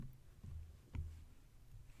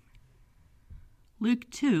Luke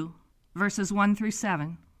 2, verses 1 through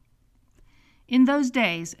 7. In those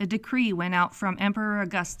days, a decree went out from Emperor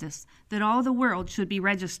Augustus that all the world should be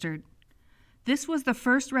registered. This was the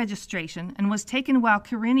first registration and was taken while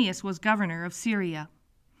Quirinius was governor of Syria.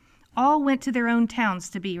 All went to their own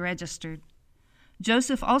towns to be registered.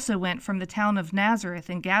 Joseph also went from the town of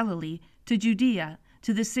Nazareth in Galilee to Judea,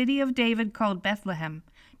 to the city of David called Bethlehem,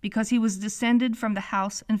 because he was descended from the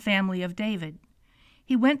house and family of David.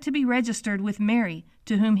 He went to be registered with Mary,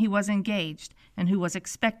 to whom he was engaged, and who was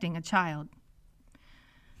expecting a child.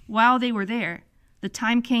 While they were there, the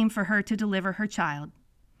time came for her to deliver her child.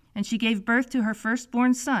 And she gave birth to her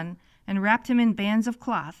firstborn son, and wrapped him in bands of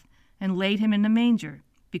cloth, and laid him in a manger,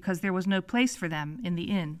 because there was no place for them in the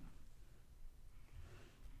inn.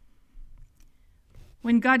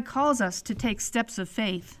 When God calls us to take steps of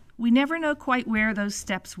faith, we never know quite where those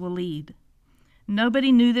steps will lead.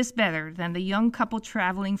 Nobody knew this better than the young couple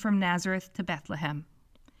traveling from Nazareth to Bethlehem.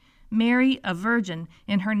 Mary, a virgin,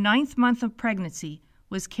 in her 9th month of pregnancy,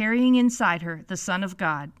 was carrying inside her the Son of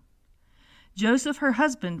God. Joseph, her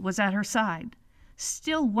husband, was at her side,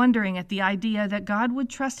 still wondering at the idea that God would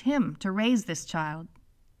trust him to raise this child.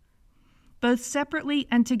 Both separately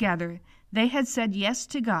and together, they had said yes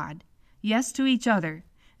to God, yes to each other,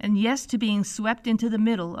 and yes to being swept into the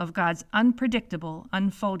middle of God's unpredictable,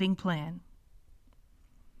 unfolding plan.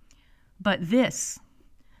 But this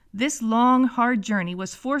long, hard journey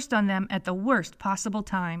was forced on them at the worst possible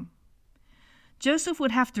time. Joseph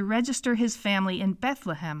would have to register his family in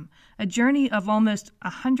Bethlehem, a journey of almost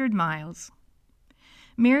 100 miles.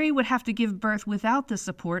 Mary would have to give birth without the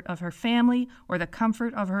support of her family or the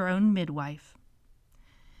comfort of her own midwife.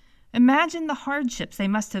 Imagine the hardships they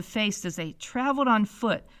must have faced as they traveled on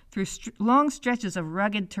foot through long stretches of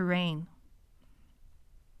rugged terrain.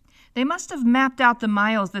 They must have mapped out the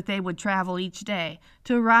miles that they would travel each day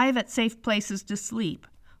to arrive at safe places to sleep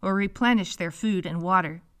or replenish their food and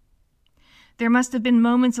water. There must have been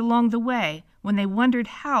moments along the way when they wondered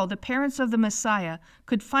how the parents of the Messiah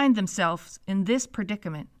could find themselves in this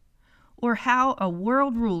predicament, or how a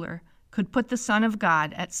world ruler could put the Son of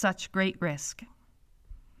God at such great risk.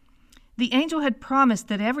 The angel had promised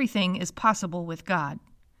that everything is possible with God,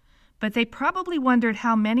 but they probably wondered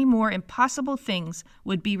how many more impossible things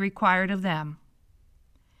would be required of them.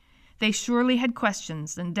 They surely had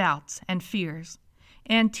questions and doubts and fears,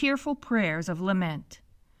 and tearful prayers of lament.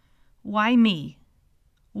 Why me?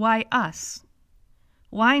 Why us?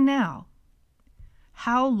 Why now?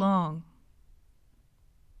 How long?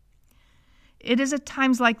 It is at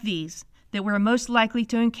times like these that we're most likely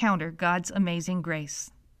to encounter God's amazing grace.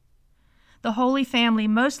 The Holy Family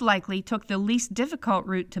most likely took the least difficult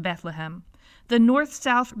route to Bethlehem, the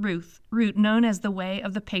north-south route known as the Way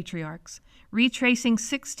of the Patriarchs, retracing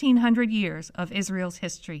 1,600 years of Israel's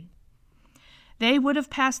history. They would have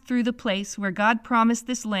passed through the place where God promised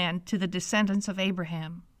this land to the descendants of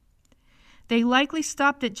Abraham. They likely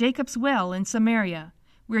stopped at Jacob's well in Samaria,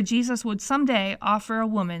 where Jesus would someday offer a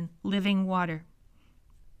woman living water.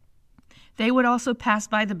 They would also pass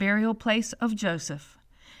by the burial place of Joseph,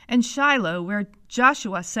 and Shiloh, where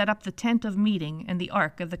Joshua set up the tent of meeting and the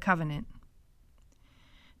Ark of the Covenant.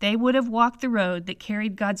 They would have walked the road that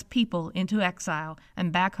carried God's people into exile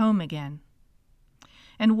and back home again,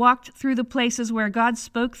 and walked through the places where God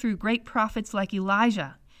spoke through great prophets like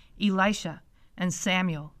Elijah, Elisha, and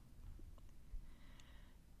Samuel.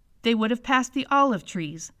 They would have passed the olive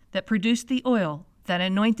trees that produced the oil that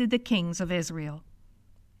anointed the kings of Israel.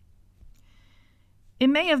 It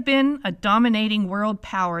may have been a dominating world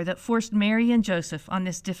power that forced Mary and Joseph on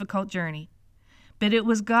this difficult journey, but it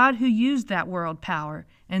was God who used that world power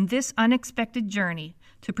and this unexpected journey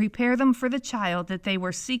to prepare them for the child that they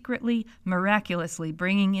were secretly, miraculously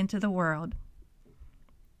bringing into the world.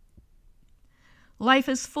 Life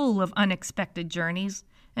is full of unexpected journeys,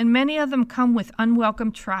 and many of them come with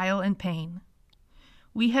unwelcome trial and pain.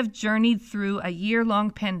 We have journeyed through a year-long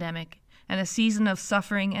pandemic and a season of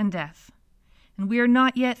suffering and death, and we are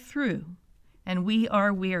not yet through, and we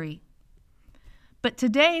are weary. But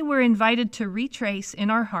today we're invited to retrace in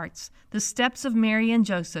our hearts the steps of Mary and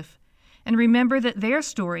Joseph and remember that their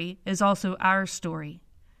story is also our story.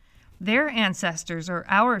 Their ancestors are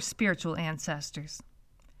our spiritual ancestors.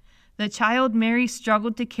 The child Mary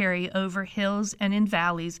struggled to carry over hills and in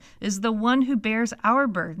valleys is the one who bears our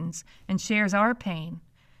burdens and shares our pain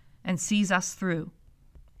and sees us through.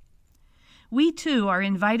 We too are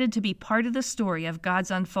invited to be part of the story of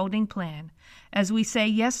God's unfolding plan as we say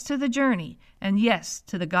yes to the journey and yes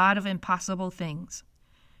to the God of impossible things.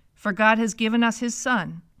 For God has given us his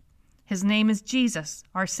Son. His name is Jesus,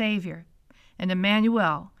 our Savior, and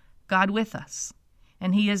Emmanuel, God with us.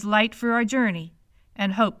 And he is light for our journey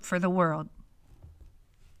and hope for the world.